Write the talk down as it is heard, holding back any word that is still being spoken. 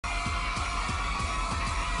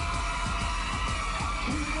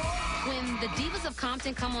When the divas of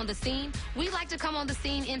Compton come on the scene, we like to come on the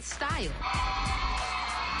scene in style.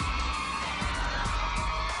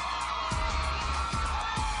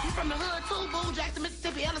 You from the hood too, boo? Jackson,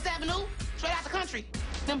 Mississippi, Ellis Avenue, straight out the country.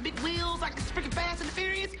 Them big wheels like it's freaking Fast and the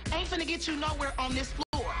Furious ain't finna get you nowhere on this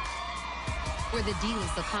floor. We're the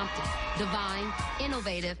divas of Compton, divine,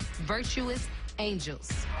 innovative, virtuous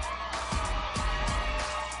angels.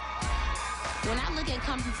 When I look at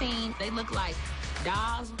Compton team, they look like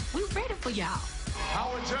dolls. We ready for y'all.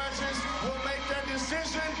 Our judges will make their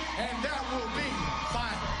decision, and that will be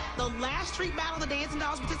final. The last street battle the Dancing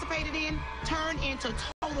Dolls participated in turned into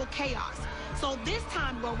total chaos. So this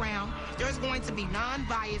time go round, there's going to be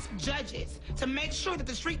non-biased judges to make sure that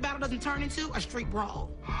the street battle doesn't turn into a street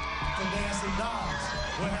brawl. The Dancing Dolls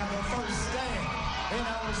will have their first stand in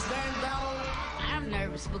our stand battle. I'm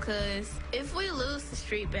nervous because if we lose the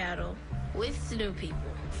street battle with the new people,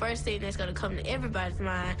 first thing that's going to come to everybody's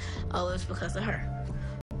mind, oh, it's because of her.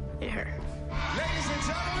 And her. Ladies and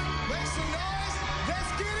gentlemen, make some noise.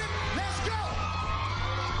 Let's get it. Let's go.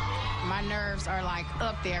 My nerves are like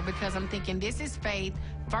up there because I'm thinking this is Faith,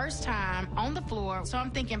 first time on the floor. So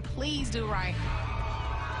I'm thinking, please do right.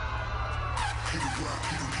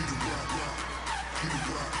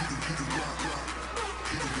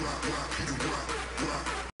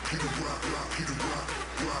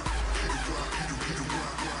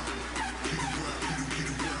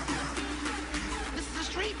 This is a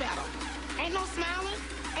street battle. Ain't no smiling,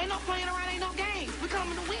 ain't no playing around, ain't no games. We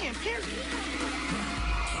coming to win, period.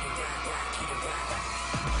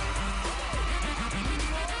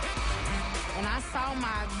 When I saw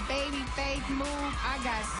my baby Faith move, I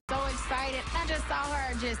got so excited. I just saw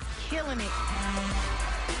her just killing it.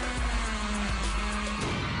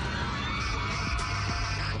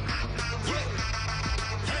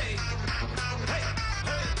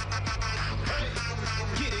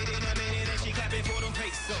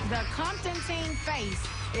 The Compton team face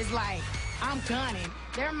is like, I'm gunning.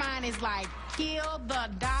 Their mind is like, kill the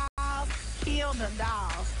dolls, kill the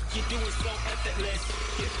dolls. You do it so effortless.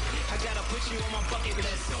 I gotta put you on my bucket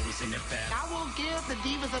list. Always in the back. I will give the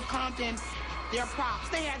divas of Compton their props.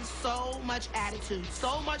 They had so much attitude,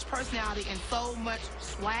 so much personality, and so much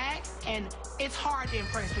swag, and it's hard to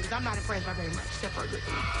impress me because I'm not impressed by very much, except for a good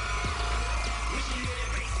thing.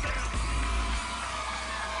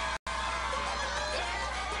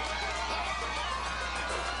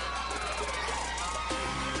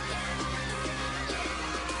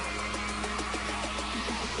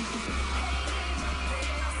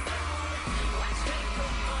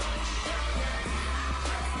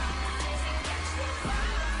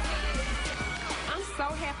 So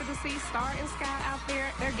happy to see Star and Sky out there.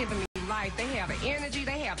 They're giving me life. They have the energy.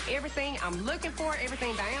 They have everything I'm looking for,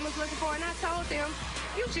 everything Diana's looking for. And I told them,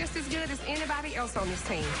 you're just as good as anybody else on this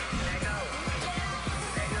team. Let go.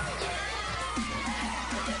 Let go.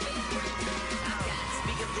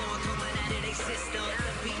 Speak of them coming out of their system.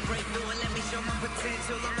 Let me break through and let me show my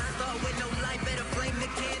potential. I'm a star